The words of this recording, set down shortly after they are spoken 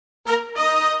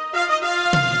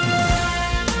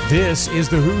This is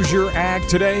the Hoosier Ag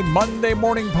Today Monday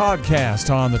morning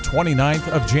podcast on the 29th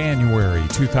of January,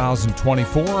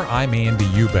 2024. I'm Andy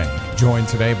Eubank, joined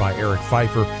today by Eric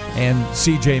Pfeiffer and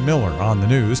CJ Miller on the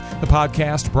news. The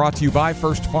podcast brought to you by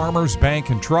First Farmers Bank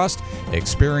and Trust.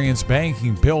 Experience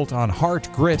banking built on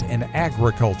heart, grit, and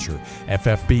agriculture.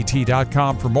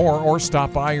 FFBT.com for more, or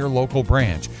stop by your local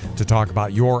branch to talk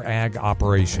about your ag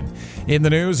operation. In the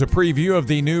news, a preview of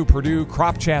the new Purdue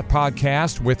Crop Chat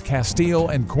podcast with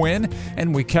Casteel and Quinn,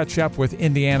 and we catch up with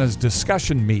Indiana's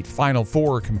discussion meet Final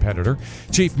Four competitor.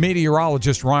 Chief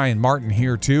Meteorologist Ryan Martin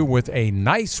here too with a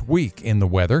nice week in the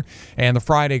weather. And the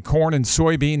Friday corn and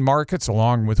soybean markets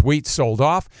along with wheat sold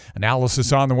off.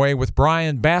 Analysis on the way with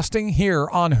Brian Basting here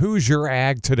on Hoosier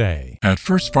Ag Today. At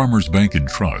First Farmers Bank and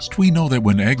Trust, we know that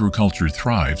when agriculture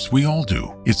thrives, we all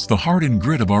do. It's the heart and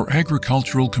grit of our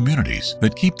agricultural communities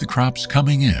that keep the crops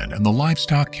coming in and the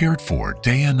livestock cared for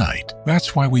day and night.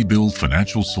 That's why we build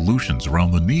financial solutions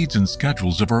around the needs and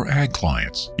schedules of our ag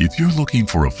clients. If you're looking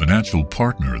for a financial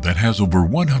partner that has over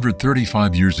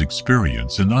 135 years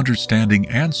experience in understanding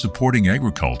and supporting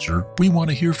agriculture, we want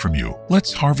to hear from you.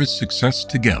 Let's harvest success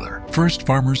together. First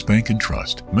Farmers Bank and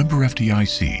Trust, member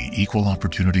FDIC, equal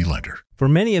opportunity lender. For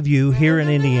many of you here in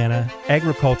Indiana,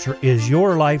 agriculture is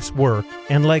your life's work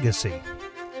and legacy.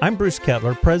 I'm Bruce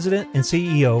Kettler, President and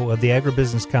CEO of the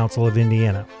Agribusiness Council of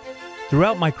Indiana.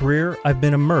 Throughout my career, I've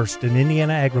been immersed in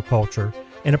Indiana agriculture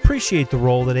and appreciate the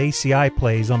role that ACI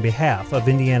plays on behalf of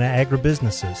Indiana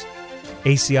agribusinesses.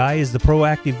 ACI is the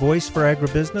proactive voice for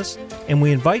agribusiness, and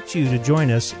we invite you to join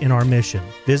us in our mission.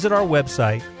 Visit our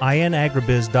website,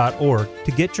 inagribiz.org,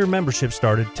 to get your membership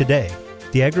started today.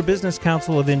 The Agribusiness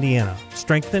Council of Indiana,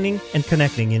 strengthening and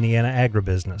connecting Indiana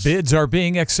agribusiness. Bids are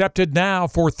being accepted now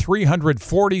for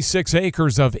 346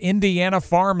 acres of Indiana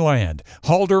farmland.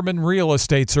 Halderman Real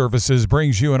Estate Services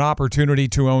brings you an opportunity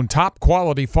to own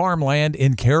top-quality farmland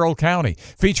in Carroll County,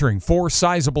 featuring 4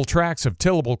 sizable tracts of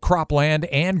tillable cropland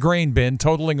and grain bin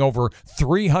totaling over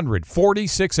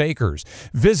 346 acres.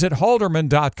 Visit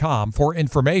halderman.com for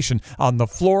information on the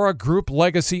Flora Group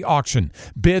Legacy Auction.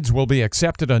 Bids will be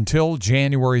accepted until January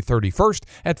 31st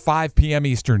at 5 p.m.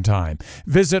 Eastern Time.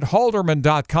 Visit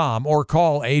halderman.com or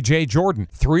call A.J. Jordan,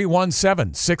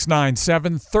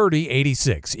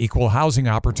 317-697-3086. Equal housing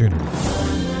opportunity.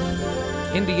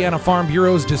 Indiana Farm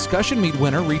Bureau's discussion meet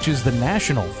winner reaches the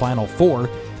national Final Four,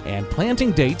 and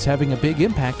planting dates having a big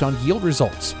impact on yield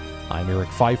results. I'm Eric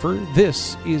Pfeiffer.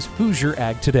 This is Hoosier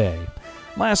Ag Today.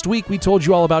 Last week, we told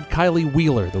you all about Kylie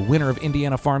Wheeler, the winner of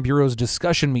Indiana Farm Bureau's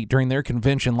discussion meet during their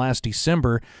convention last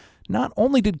December. Not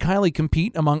only did Kylie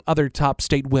compete among other top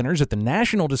state winners at the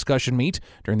national discussion meet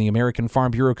during the American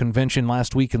Farm Bureau convention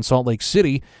last week in Salt Lake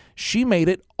City, she made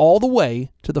it all the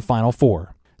way to the Final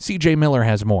Four. CJ Miller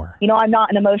has more. You know, I'm not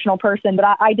an emotional person, but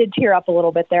I did tear up a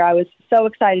little bit there. I was so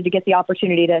excited to get the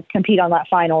opportunity to compete on that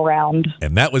final round.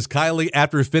 And that was Kylie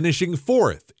after finishing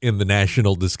 4th in the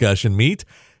national discussion meet.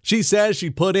 She says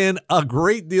she put in a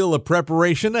great deal of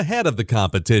preparation ahead of the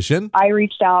competition. I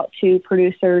reached out to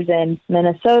producers in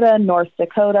Minnesota, North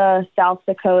Dakota, South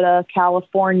Dakota,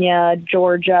 California,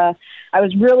 Georgia. I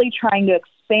was really trying to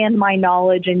expand my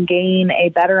knowledge and gain a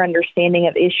better understanding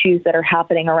of issues that are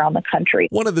happening around the country.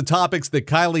 One of the topics that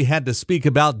Kylie had to speak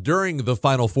about during the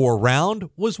Final Four round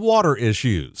was water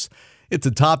issues. It's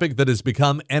a topic that has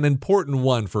become an important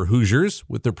one for Hoosiers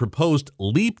with the proposed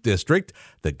LEAP district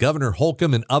that Governor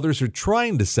Holcomb and others are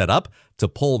trying to set up to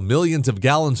pull millions of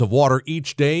gallons of water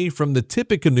each day from the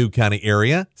Tippecanoe County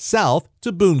area south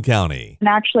to Boone County. And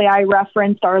actually, I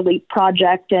referenced our LEAP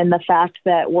project and the fact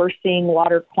that we're seeing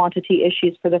water quantity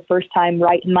issues for the first time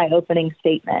right in my opening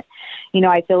statement. You know,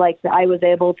 I feel like I was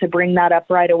able to bring that up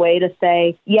right away to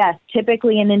say, yes,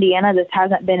 typically in Indiana, this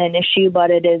hasn't been an issue, but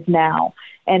it is now.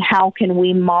 And how can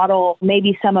we model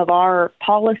maybe some of our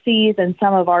policies and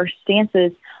some of our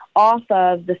stances off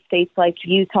of the states like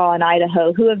Utah and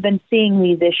Idaho who have been seeing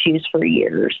these issues for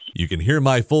years. You can hear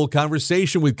my full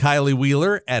conversation with Kylie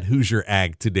Wheeler at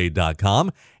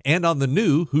HoosierAgToday.com and on the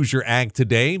new Hoosier Ag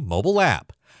Today mobile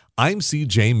app. I'm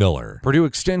CJ Miller. Purdue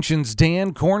Extension's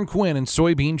Dan Corn Quinn and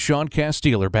soybean Sean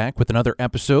Casteel are back with another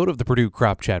episode of the Purdue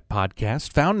Crop Chat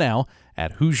podcast, found now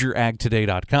at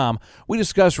HoosierAgToday.com. We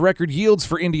discuss record yields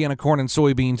for Indiana corn and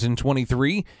soybeans in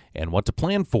 23 and what to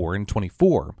plan for in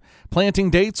 24. Planting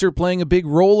dates are playing a big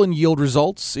role in yield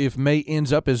results. If May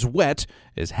ends up as wet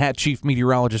as Hat Chief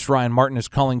Meteorologist Ryan Martin is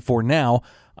calling for now,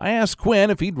 I asked Quinn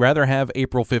if he'd rather have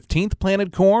April 15th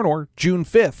planted corn or June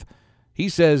 5th. He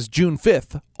says June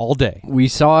 5th all day. We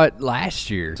saw it last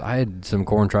year. I had some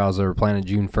corn trials that were planted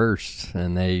June 1st,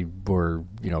 and they were,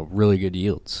 really good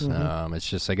yields. It's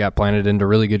just they got planted into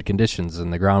really good conditions,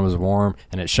 and the ground was warm,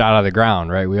 and it shot out of the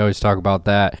ground, right? We always talk about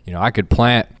that. I could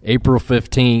plant April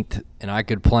 15th, and I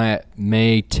could plant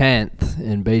May 10th,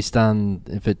 and based on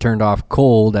if it turned off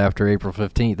cold after April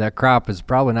 15th, that crop is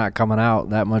probably not coming out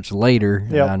that much later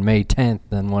on May 10th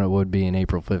than what it would be in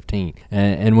April 15th.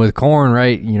 And with corn,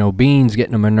 right, beans,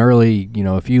 getting them in early,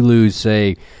 if you lose,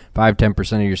 say,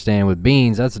 5-10% of your stand with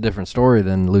beans, that's a different story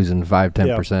than losing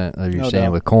 5-10% of your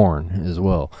stand with corn as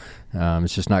well.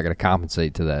 It's just not going to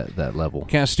compensate to that level.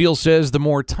 Casteel says the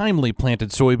more timely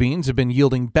planted soybeans have been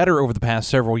yielding better over the past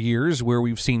several years, where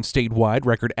we've seen statewide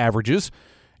record averages.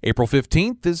 April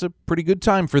 15th is a pretty good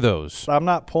time for those. I'm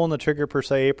not pulling the trigger per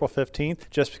se April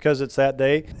 15th just because it's that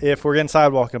day. If we're getting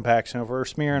sidewall compaction, if we're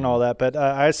smearing all that. But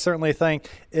I certainly think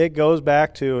it goes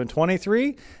back to in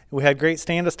 23, we had great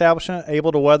stand establishment,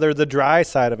 able to weather the dry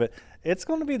side of it. It's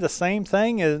going to be the same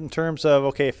thing in terms of,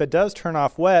 okay, if it does turn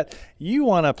off wet, you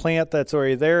want a plant that's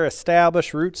already there,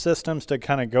 established root systems to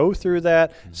kind of go through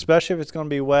that, especially if it's going to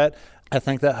be wet. I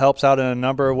think that helps out in a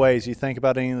number of ways. You think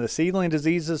about any of the seedling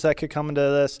diseases that could come into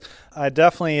this. I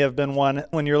definitely have been one,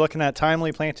 when you're looking at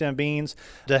timely planting of beans,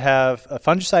 to have a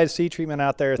fungicide seed treatment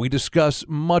out there. We discuss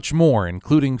much more,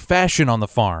 including fashion on the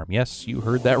farm. Yes, you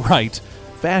heard that right.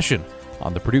 Fashion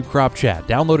on the Purdue Crop Chat.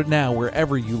 Download it now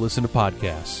wherever you listen to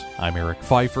podcasts. I'm Eric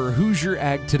Pfeiffer, Hoosier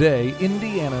Ag Today,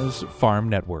 Indiana's Farm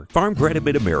Network. Farm Credit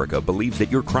Mid-America believes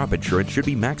that your crop insurance should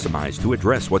be maximized to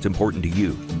address what's important to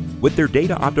you. With their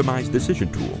data-optimized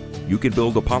decision tool, you can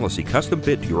build a policy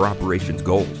custom-fit to your operations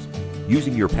goals.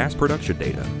 Using your past production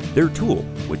data, their tool,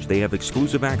 which they have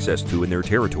exclusive access to in their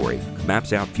territory,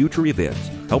 maps out future events,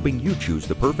 helping you choose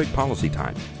the perfect policy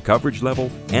type, coverage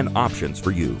level, and options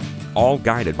for you, all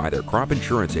guided by their crop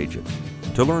insurance agents.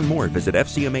 To learn more, visit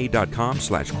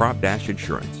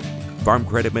fcma.com/crop-insurance. Farm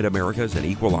Credit Mid-America is an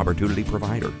equal opportunity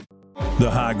provider. The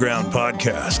High Ground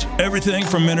Podcast. Everything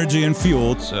from energy and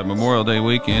fuel. It's Memorial Day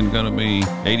weekend, going to be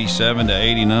 87 to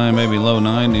 89, maybe low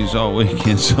 90s all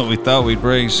weekend. So we thought we'd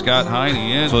bring Scott Heine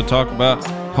in. So we'll talk about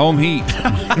home heat.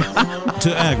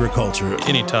 To agriculture.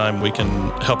 Anytime we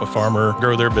can help a farmer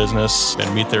grow their business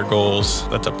and meet their goals,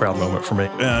 that's a proud moment for me.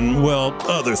 And, well,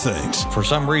 other things. For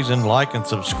some reason, like and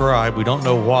subscribe. We don't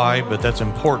know why, but that's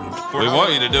important. We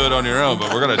want you to do it on your own,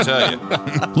 but we're going to tell you.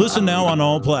 Listen now on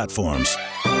all platforms.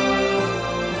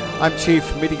 I'm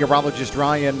Chief Meteorologist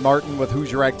Ryan Martin with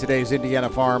Hoosier Ag Today's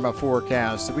Indiana Farm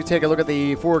Forecast. So we take a look at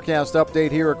the forecast update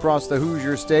here across the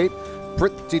Hoosier State.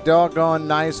 Pretty doggone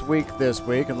nice week this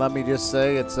week, and let me just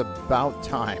say it's about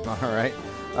time, all right?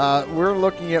 We're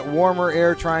looking at warmer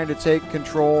air trying to take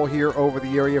control here over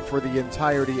the area for the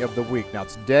entirety of the week. Now,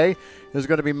 today is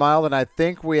going to be mild, and I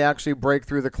think we actually break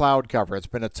through the cloud cover. It's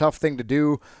been a tough thing to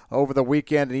do over the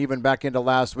weekend and even back into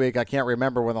last week. I can't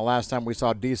remember when the last time we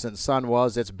saw decent sun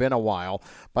was. It's been a while,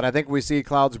 but I think we see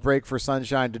clouds break for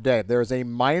sunshine today. There's a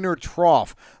minor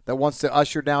trough that wants to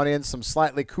usher down in some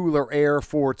slightly cooler air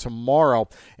for tomorrow,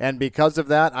 and because of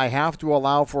that, I have to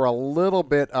allow for a little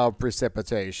bit of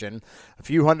precipitation. A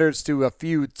few hundreds to a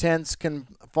few tenths can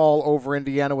fall over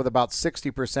Indiana with about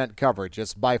 60% coverage.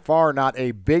 It's by far not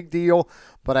a big deal,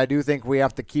 but I do think we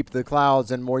have to keep the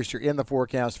clouds and moisture in the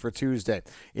forecast for Tuesday.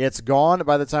 It's gone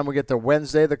by the time we get to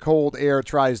Wednesday. The cold air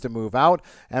tries to move out,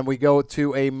 and we go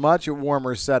to a much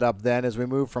warmer setup then as we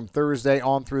move from Thursday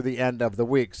on through the end of the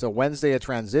week. So Wednesday, a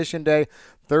transition day.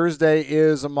 Thursday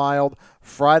is mild.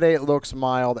 Friday it looks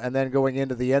mild, and then going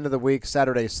into the end of the week,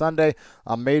 Saturday, Sunday,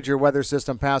 a major weather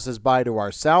system passes by to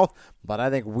our south, but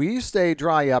I think we stay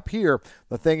dry up here.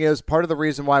 The thing is, part of the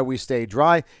reason why we stay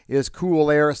dry is cool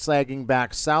air sagging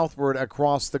back southward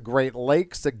across the Great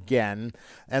Lakes again,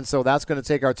 and so that's going to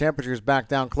take our temperatures back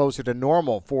down closer to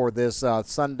normal for this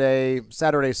Saturday,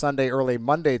 Sunday, early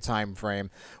Monday time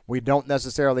frame. We don't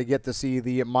necessarily get to see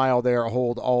the mild air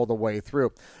hold all the way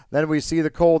through. Then we see the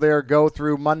cold air go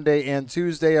through Monday and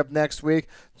Tuesday of next week.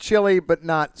 Chilly, but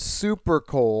not super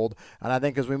cold. And I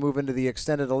think as we move into the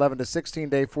extended 11 to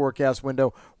 16-day forecast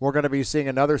window, we're going to be seeing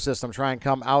another system try and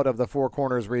come out of the Four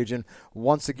Corners region.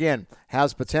 Once again,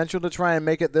 has potential to try and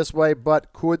make it this way,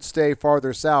 but could stay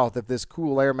farther south if this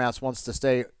cool air mass wants to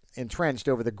stay entrenched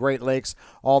over the Great Lakes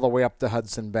all the way up to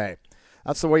Hudson Bay.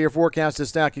 That's the way your forecast is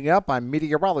stacking up. I'm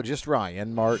meteorologist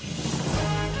Ryan Martin.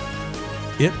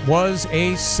 It was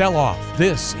a sell-off.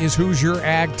 This is Hoosier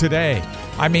Ag Today.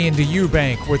 I'm Andy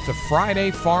Eubank with the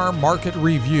Friday Farm Market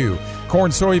Review.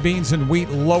 Corn, soybeans, and wheat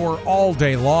lower all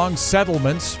day long.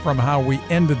 Settlements from how we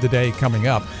ended the day coming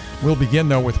up. We'll begin,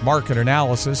 though, with market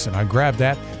analysis, and I grabbed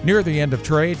that near the end of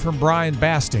trade from Brian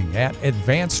Basting at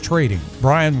Advanced Trading.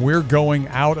 Brian, we're going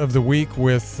out of the week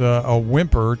with a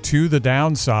whimper to the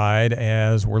downside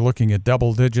as we're looking at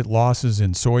double-digit losses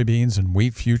in soybeans and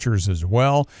wheat futures as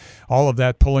well. All of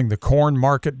that pulling the corn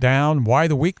market down. Why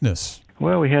the weakness?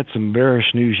 Well, we had some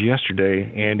bearish news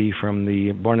yesterday, Andy, from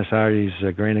the Buenos Aires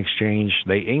Grain Exchange.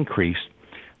 They increased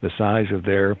the size of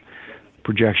their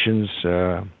projections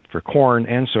for corn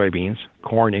and soybeans.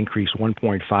 Corn increased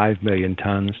 1.5 million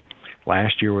tons.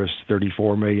 Last year was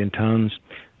 34 million tons.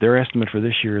 Their estimate for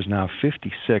this year is now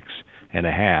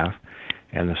 56.5.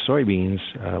 And the soybeans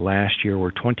last year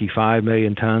were 25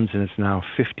 million tons, and it's now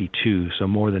 52, so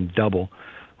more than double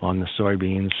on the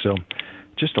soybeans. So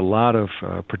just a lot of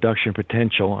production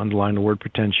potential. Underline the word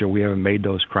potential. We haven't made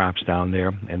those crops down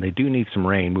there, and they do need some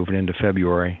rain moving into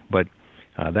February, but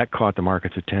that caught the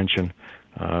market's attention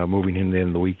moving into the end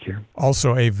of the week here.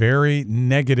 Also, a very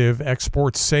negative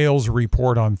export sales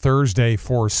report on Thursday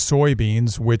for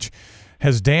soybeans, which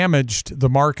has damaged the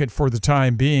market for the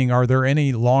time being. Are there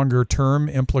any longer-term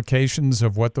implications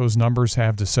of what those numbers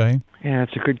have to say? Yeah,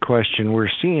 it's a good question. We're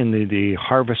seeing the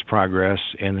harvest progress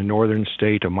in the northern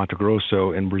state of Mato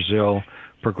Grosso in Brazil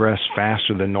progress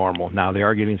faster than normal. Now, they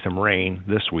are getting some rain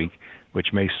this week,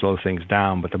 which may slow things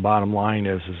down, but the bottom line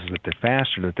is that the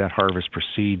faster that harvest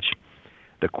proceeds,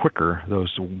 the quicker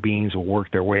those beans will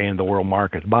work their way into the world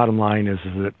market. The bottom line is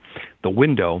that the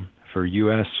window for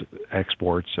U.S.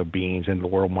 exports of beans into the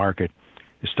world market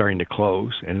is starting to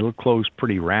close, and it'll close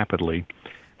pretty rapidly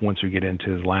once we get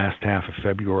into the last half of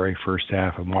February, first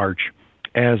half of March,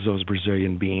 as those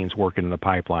Brazilian beans work into the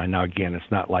pipeline. Now, again,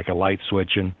 it's not like a light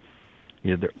switch and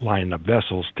they're lining up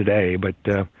vessels today, but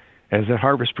as that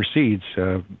harvest proceeds,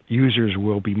 users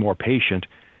will be more patient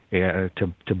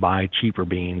to buy cheaper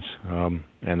beans,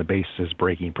 and the basis is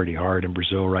breaking pretty hard in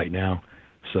Brazil right now.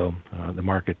 So the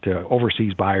market,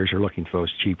 overseas buyers are looking for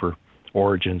those cheaper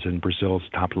origins, and Brazil's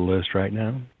top of the list right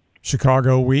now.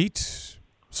 Chicago wheat,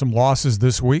 some losses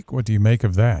this week. What do you make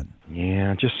of that?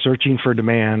 Yeah, just searching for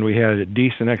demand. We had a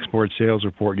decent export sales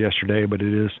report yesterday, but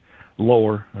it is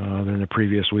lower than the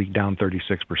previous week, down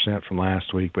 36% from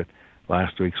last week, but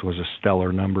last week's was a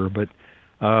stellar number. But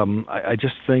I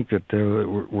just think that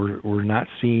we're not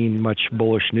seeing much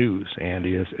bullish news,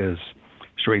 Andy, as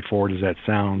straightforward as that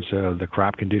sounds. The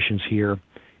crop conditions here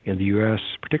in the U.S.,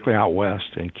 particularly out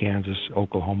west in Kansas,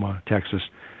 Oklahoma, Texas,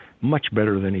 much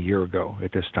better than a year ago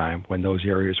at this time when those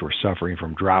areas were suffering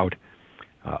from drought.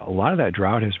 A lot of that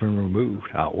drought has been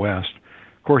removed out west.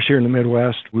 Of course, here in the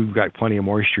Midwest, we've got plenty of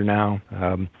moisture now.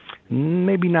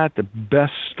 Maybe not the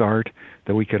best start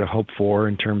that we could have hoped for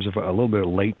in terms of a little bit of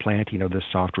late planting of this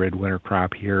soft red winter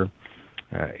crop here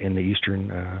in the eastern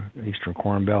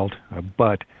Corn Belt.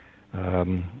 But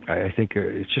I think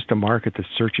it's just a market that's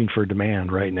searching for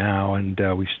demand right now, and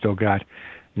we've still got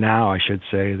now, I should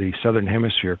say, the southern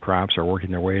hemisphere crops are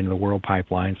working their way into the world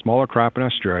pipeline. Smaller crop in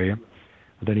Australia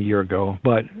than a year ago,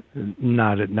 but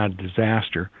not a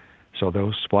disaster. So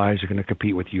those supplies are going to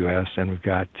compete with the U.S., and we've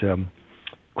got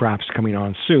crops coming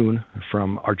on soon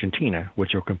from Argentina,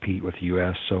 which will compete with the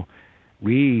U.S. So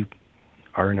we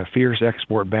are in a fierce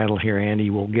export battle here, Andy.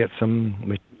 We'll get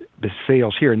some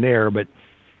sales here and there,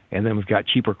 and then we've got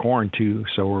cheaper corn too.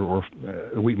 So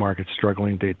the wheat market's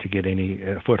struggling to get any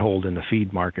foothold in the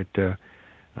feed market.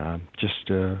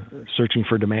 Just searching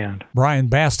for demand. Brian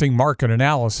Basting, market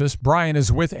analysis. Brian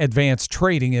is with Advanced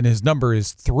Trading, and his number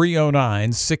is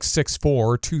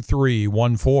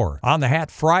 309-664-2314. On the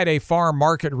Hat Friday Farm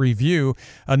Market Review,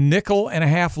 a nickel and a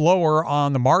half lower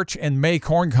on the March and May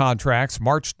corn contracts.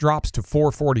 March drops to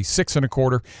 $4.46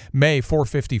 1/4, May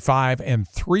 $4.55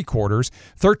 3/4.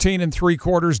 13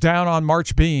 3/4 down on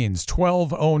March beans,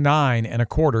 $12.09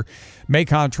 1/4. May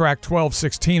contract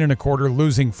 $12.16 1/4,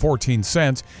 losing 14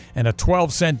 cents. And a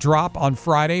 12-cent drop on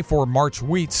Friday for March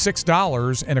wheat,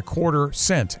 $6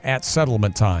 1/4 at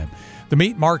settlement time. The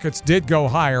meat markets did go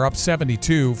higher, up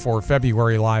 72 for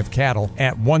February live cattle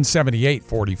at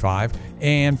 178.45,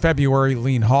 and February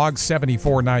lean hogs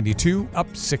 74.92,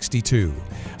 up 62.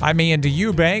 I'm Andy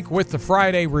Eubank with the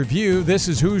Friday Review. This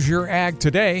is Hoosier Ag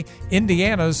Today,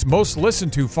 Indiana's most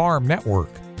listened to farm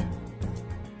network.